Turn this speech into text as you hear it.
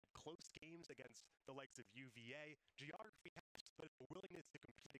close games against the likes of UVA. Geography has, but a willingness to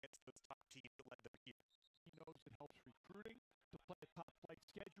compete against those top teams that led them here. He knows it helps recruiting to play a top-flight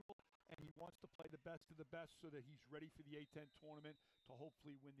schedule, and he wants to play the best of the best so that he's ready for the A-10 tournament to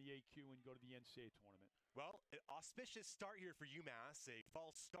hopefully win the AQ and go to the NCAA tournament. Well, an auspicious start here for UMass, a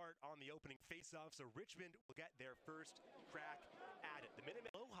false start on the opening face-off, so Richmond will get their first crack at it. The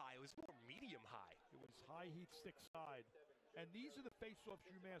Minutemen low high, it was more medium high. It was high heat stick side. And these are the face-offs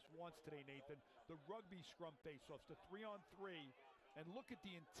UMass wants today, Nathan. The rugby scrum face-offs, the 3-on-3. And look at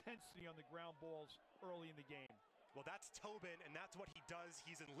the intensity on the ground balls early in the game. Well, that's Tobin, and that's what he does.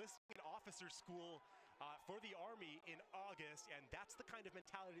 He's enlisting in officer school for the Army in August, and that's the kind of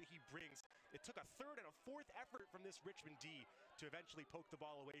mentality that he brings. It took a third and a fourth effort from this Richmond D to eventually poke the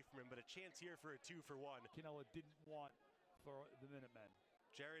ball away from him, but a chance here for a 2-for-1. Canella didn't want for the Minutemen.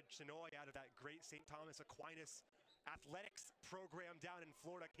 Jared Chenoy out of that great St. Thomas Aquinas athletics program down in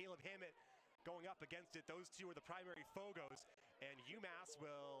Florida. Caleb Hammett going up against it. Those two are the primary Fogos, and UMass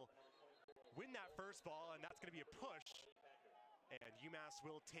will win that first ball, and that's going to be a push, and UMass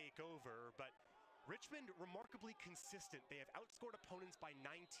will take over. But Richmond remarkably consistent. They have outscored opponents by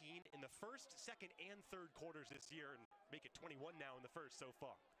 19 in the first, second, and third quarters this year, and make it 21 now in the first so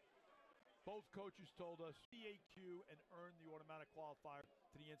far. Both coaches told us the AQ and earn the automatic qualifier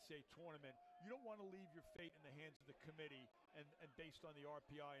to the NCAA tournament. You don't want to leave your fate in the hands of the committee and based on the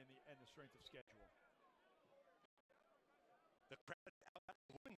RPI and the strength of schedule. The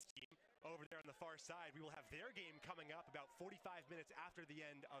women's team over there on the far side, we will have their game coming up about 45 minutes after the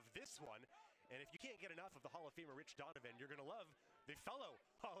end of this one. And if you can't get enough of the Hall of Famer Rich Donovan, you're going to love the fellow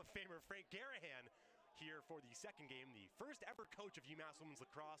Hall of Famer Frank Garahan here for the second game. The first ever coach of UMass women's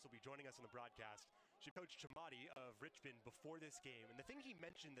lacrosse will be joining us on the broadcast. She coached Chamati of Richmond before this game, and the thing he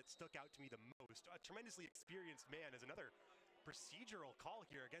mentioned that stuck out to me the most, a tremendously experienced man, is another procedural call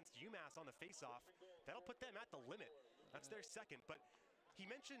here against UMass on the face-off. That'll put them at the limit. That's their second, but he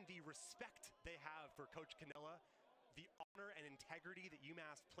mentioned the respect they have for Coach Canella, the honor and integrity that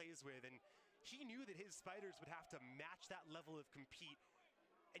UMass plays with, and he knew that his Spiders would have to match that level of compete,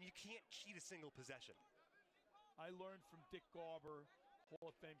 and you can't cheat a single possession. I learned from Dick Garber,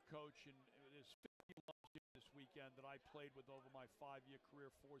 Hall of Fame coach, and there's 50 loves this weekend that I played with over my 5-year career,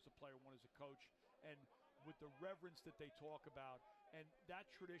 4 as a player, 1 as a coach, and with the reverence that they talk about, and that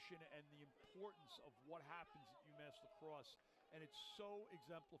tradition and the importance of what happens at UMass Lacrosse, and it's so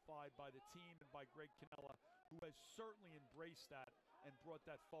exemplified by the team and by Greg Canella, who has certainly embraced that and brought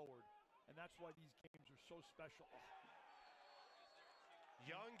that forward, and that's why these games are so special.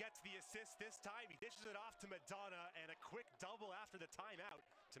 Young gets the assist this time. He dishes it off to Madonna, and a quick double after the timeout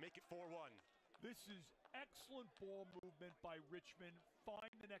to make it 4-1. This is excellent ball movement by Richmond. Find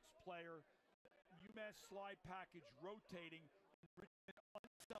the next player. UMass slide package rotating. And Richmond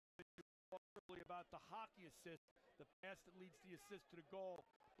unselfish early about the hockey assist, the pass that leads the assist to the goal.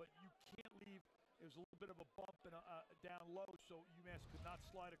 But you can't leave. It was a little bit of a bump and down low, so UMass could not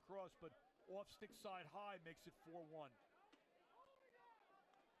slide across. But off stick side high makes it 4-1.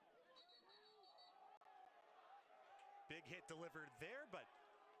 Big hit delivered there, but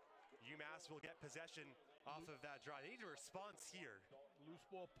UMass will get possession off of that draw. They need a response here. Loose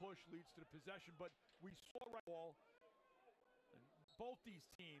ball push leads to the possession, but we saw right ball. And both these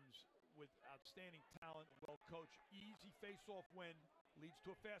teams with outstanding talent, well coached. Easy face-off win leads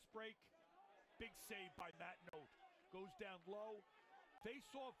to a fast break. Big save by Matt Note. Goes down low.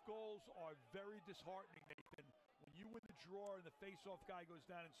 Face-off goals are very disheartening, Nathan. When you win the draw and the face-off guy goes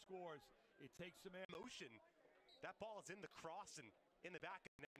down and scores, it takes some emotion. That ball is in the cross and in the back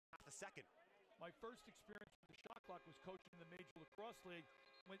in half a second. My first experience with the shot clock was coaching in the Major Lacrosse League.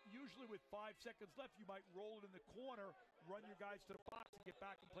 Usually with 5 seconds left, you might roll it in the corner, run your guys to the box, and get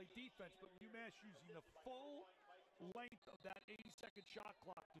back and play defense. But UMass using the full length of that 80-second shot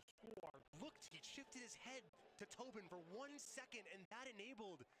clock to score. Looked, he shifted his head to Tobin for 1 second, and that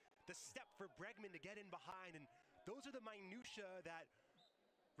enabled the step for Bregman to get in behind. And those are the minutia that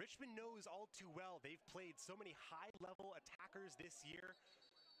Richmond knows all too well. They've played so many high-level attackers this year.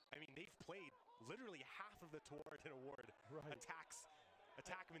 I mean, they've played literally half of the Tewaaraton Award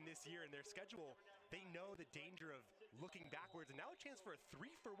attackmen this year in their schedule. They know the danger of looking backwards, and now a chance for a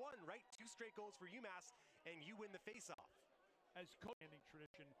 3-for-1, right? 2 straight goals for UMass, and you win the face-off. As coaching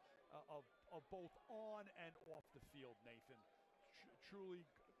tradition of both on and off the field, Nathan. Truly,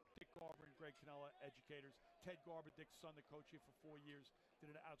 Dick Garber and Greg Canella, educators. Ted Garber, Dick's son, the coach here for 4 years, did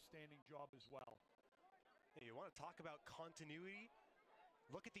an outstanding job as well. Hey, you want to talk about continuity?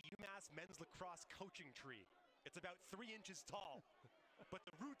 Look at the UMass men's lacrosse coaching tree. It's about 3 inches tall, but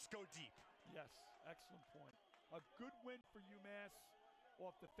the roots go deep. Yes, excellent point. A good win for UMass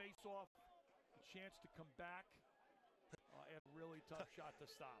off the face-off, a chance to come back. And a really tough shot to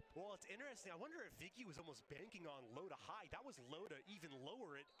stop. Well, it's interesting. I wonder if Viggy was almost banking on low to high. That was low to even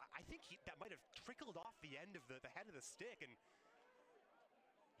lower it. I think that might have trickled off the end of the head of the stick, and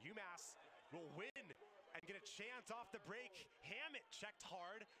UMass will win and get a chance off the break. Hammett checked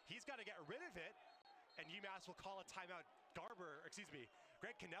hard. He's got to get rid of it, and UMass will call a timeout.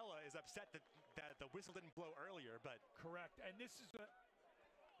 Greg Canella is upset that the whistle didn't blow earlier, but correct. And this is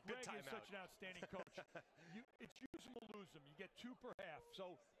Greg is such an outstanding coach. It's use them or lose them. You get 2 per half.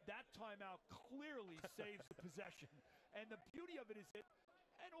 So that timeout clearly saves the possession. And the beauty of it is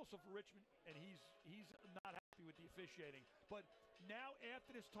and also for Richmond, and he's not happy with the officiating. But now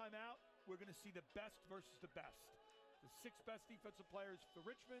after this timeout, we're going to see the best versus the best. The 6 best defensive players for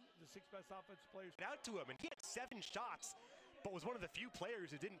Richmond, the 6 best offensive players. Out to him, and he had 7 shots, but was one of the few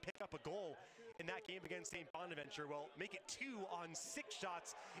players who didn't pick up a goal in that game against St. Bonaventure. Well, make it 2 on 6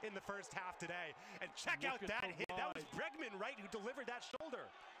 shots in the first half today. And check out that hit. That was Bregman, right, who delivered that shoulder.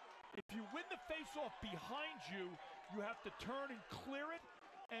 If you win the faceoff behind you, you have to turn and clear it.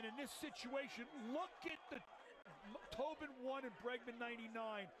 And in this situation, look at the Tobin 1 and Bregman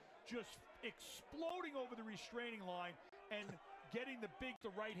 99 just exploding over the restraining line and getting the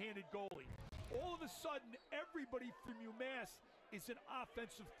right-handed goalie. All of a sudden, everybody from UMass is an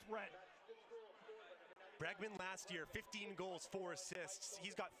offensive threat. Bregman last year, 15 goals, 4 assists.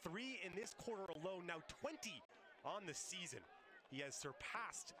 He's got 3 in this quarter alone, now 20 on the season. He has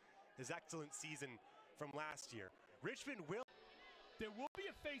surpassed his excellent season from last year. Richmond will... There will be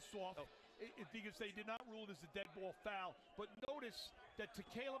a face-off because they did not rule it as a dead ball foul. But notice that to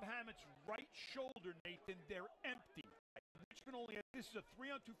Caleb Hammett's right shoulder, Nathan, they're empty. Richmond only has, this is a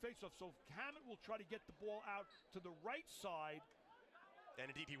 3-on-2 face-off, so Hammett will try to get the ball out to the right side.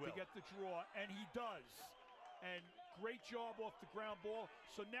 And indeed he will. To get the draw, and he does. And great job off the ground ball.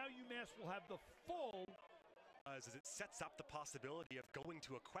 So now UMass will have the full... As it sets up the possibility of going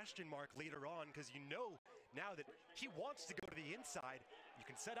to a question mark later on, because you know now that he wants to go to the inside, you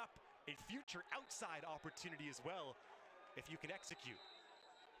can set up a future outside opportunity as well if you can execute.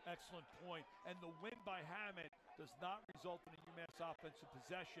 Excellent point. And the win by Hammett does not result in a UMass offensive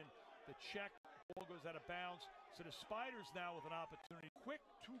possession. The check, ball goes out of bounds. So the Spiders now with an opportunity. Quick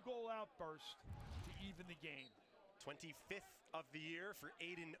 2-goal outburst to even the game. 25th of the year for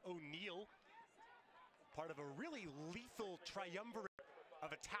Aiden O'Neill. Part of a really lethal triumvirate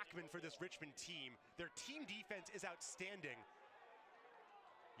of attackmen for this Richmond team. Their team defense is outstanding.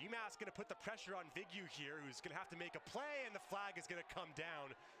 UMass going to put the pressure on Vigyu here, who's going to have to make a play, and the flag is going to come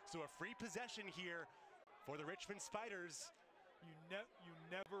down. So a free possession here for the Richmond Spiders. You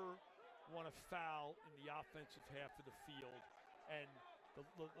never want to foul in the offensive half of the field. And the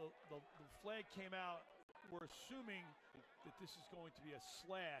flag came out. We're assuming that this is going to be a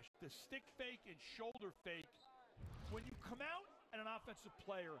slash. The stick fake and shoulder fake, when you come out at an offensive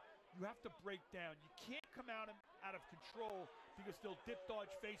player, you have to break down. You can't come out of control because they'll dip dodge,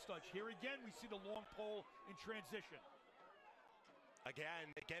 face dodge. Here again, we see the long pole in transition.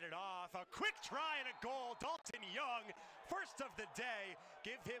 Again, they get it off. A quick try and a goal. Dalton Young, first of the day.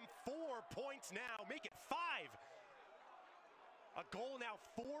 Give him 4 points now. Make it 5. A goal now,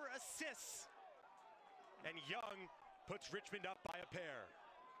 4 assists. And Young puts Richmond up by a pair.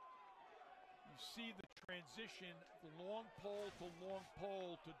 You see the transition, the long pole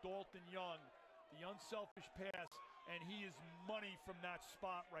to Dalton Young. The unselfish pass, and he is money from that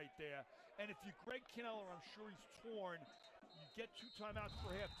spot right there. And if you Greg Canella, I'm sure he's torn. You get 2 timeouts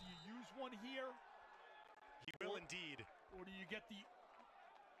per half. Do you use one here? He will indeed. Or do you get the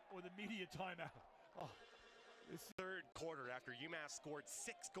media timeout? Oh, this third quarter after UMass scored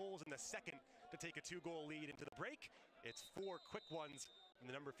 6 goals in the second to take a 2-goal lead into the break. It's 4 quick ones from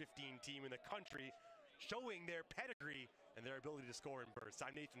the number 15 team in the country, showing their pedigree and their ability to score in bursts.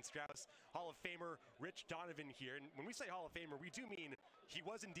 I'm Nathan Strauss, Hall of Famer Rich Donovan here. And when we say Hall of Famer, we do mean he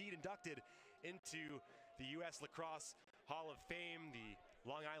was indeed inducted into the U.S. Lacrosse Hall of Fame, the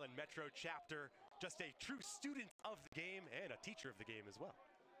Long Island Metro chapter. Just a true student of the game and a teacher of the game as well.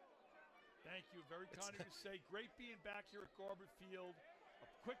 Thank you. Very kind of you to say. Great being back here at Garber Field. A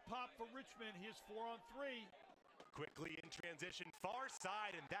quick pop for Richmond. Here's 4-on-3. Quickly in transition, far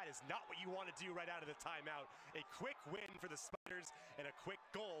side, and that is not what you want to do right out of the timeout. A quick win for the Spiders and a quick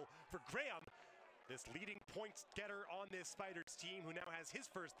goal for Graham, this leading points getter on this Spiders team, who now has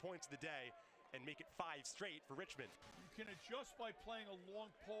his first points of the day, and make it 5 straight for Richmond. You can adjust by playing a long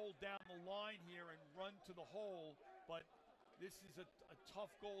pole down the line here and run to the hole, but this is a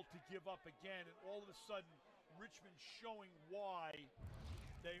tough goal to give up again, and all of a sudden, Richmond showing why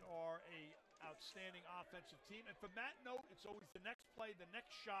they are a outstanding offensive team. And from that note, it's always the next play, the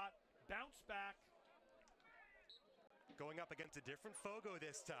next shot, bounce back. Going up against a different Fogo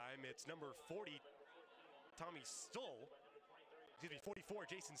this time. It's number 40, Tommy Stoll. Excuse me, 44,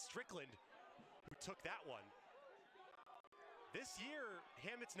 Jason Strickland, who took that one. This year,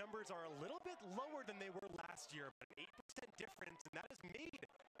 Hammett's numbers are a little bit lower than they were last year, but an 8% difference, and that has made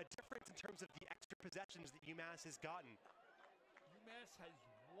a difference in terms of the extra possessions that UMass has gotten. UMass has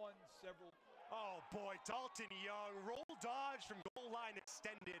won several. Oh boy, Dalton Young, roll dodge from goal line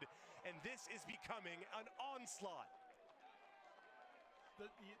extended, and this is becoming an onslaught.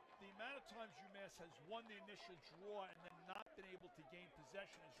 The amount of times UMass has won the initial draw and then not been able to gain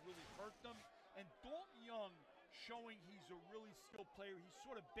possession has really hurt them. And Dalton Young showing he's a really skilled player. He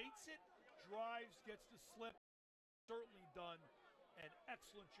sort of baits it, drives, gets the slip. Certainly done an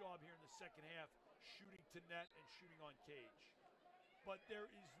excellent job here in the second half, shooting to net and shooting on cage. But there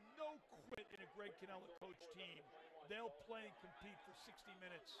is no quit in a Greg Cannella coach team. They'll play and compete for 60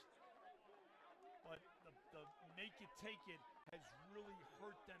 minutes. But the make it, take it has really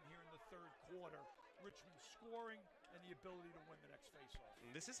hurt them here in the third quarter. Richmond scoring and the ability to win the next faceoff.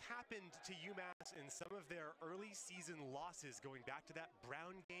 This has happened to UMass in some of their early season losses, going back to that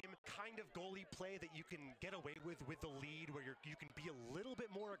Brown game, kind of goalie play that you can get away with the lead, where you can be a little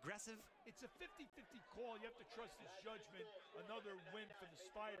bit more aggressive. It's a 50-50 call. You have to trust his judgment. Another win for the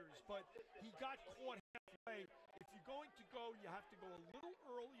Spiders, but he got caught halfway. If you're going to go, you have to go a little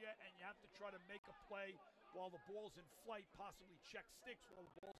earlier, and you have to try to make a play while the ball's in flight, possibly check sticks while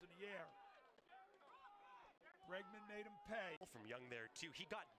the ball's in the air. Bregman made him pay. From Young there too. He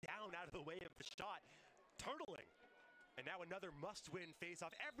got down out of the way of the shot, turtling. And now another must-win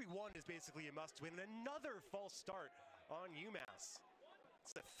face-off. Every one is basically a must-win. And another false start on UMass.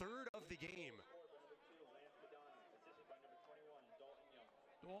 It's the third of the game.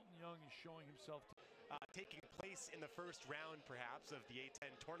 Dalton Young is showing himself taking place in the first round, perhaps, of the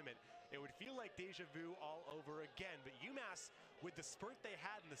A10 tournament. It would feel like deja vu all over again. But UMass, with the spurt they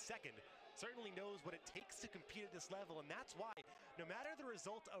had in the second, certainly knows what it takes to compete at this level, and that's why, no matter the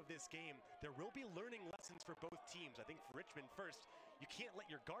result of this game, there will be learning lessons for both teams. I think for Richmond first, you can't let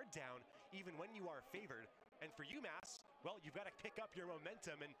your guard down even when you are favored. And for UMass, well, you've got to pick up your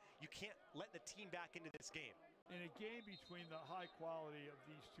momentum, and you can't let the team back into this game. In a game between the high quality of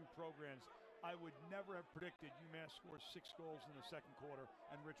these two programs, I would never have predicted UMass scores 6 goals in the second quarter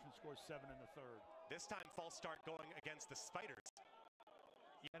and Richmond scores 7 in the third. This time, false start going against the Spiders.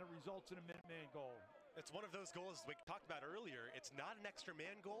 And it results in a Minuteman goal. It's one of those goals we talked about earlier. It's not an extra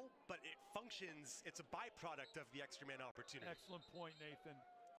man goal, but it functions. It's a byproduct of the extra man opportunity. Excellent point, Nathan.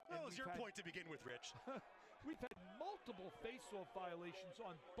 That was your point to begin with, Rich. We've had multiple face-off violations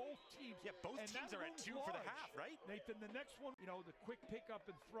on both teams. Yeah, both teams are at 2 for the half, right? Nathan, the next one, the quick pickup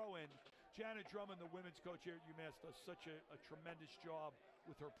and throw-in. Janet Drummond, the women's coach here at UMass, does such a tremendous job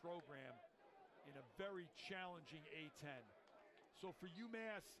with her program in a very challenging A10. So for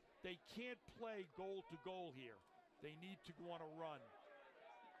UMass, they can't play goal to goal here. They need to go on a run.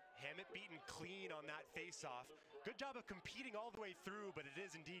 Hammett beaten clean on that face-off. Good job of competing all the way through, but it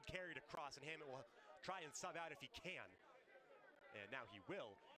is indeed carried across, and Hammett will try and sub out if he can. And now he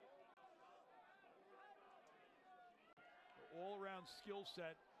will. All-around skill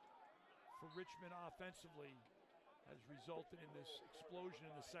set for Richmond offensively has resulted in this explosion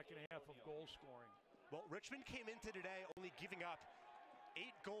in the second half of goal scoring. Well, Richmond came into today only giving up 8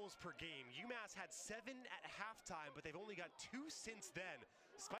 goals per game. UMass had 7 at halftime, but they've only got 2 since then.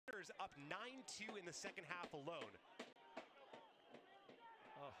 Spiders up 9-2 in the second half alone.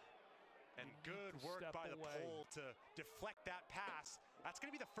 And good work by the pole to deflect that pass. That's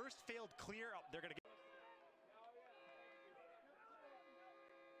going to be the first failed clear. Oh, they're going to get.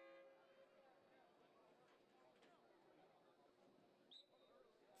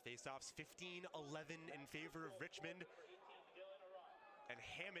 Faceoffs 15-11 in favor of Richmond. And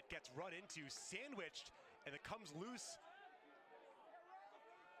Hammett gets run into, sandwiched, and it comes loose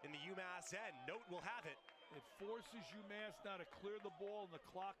in the UMass end. Note will have it. It forces UMass now to clear the ball, and the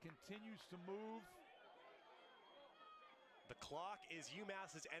clock continues to move. The clock is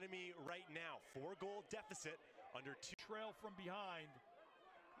UMass's enemy right now. 4-goal deficit under 2. Trail from behind.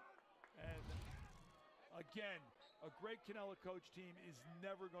 And again, a Greg Cannella coach team is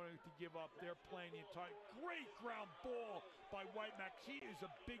never going to give up. They're playing the entire. Great ground ball by Whitemack. He is a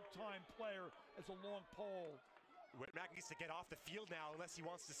big-time player as a long pole. Whitemack needs to get off the field now unless he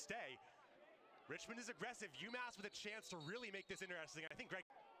wants to stay. Richmond is aggressive. UMass with a chance to really make this interesting. I think Greg.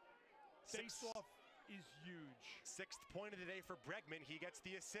 Faceoff is huge. 6th point of the day for Bregman. He gets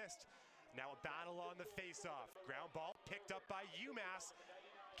the assist. Now a battle on the faceoff. Ground ball picked up by UMass.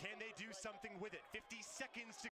 Can they do something with it? 50 seconds to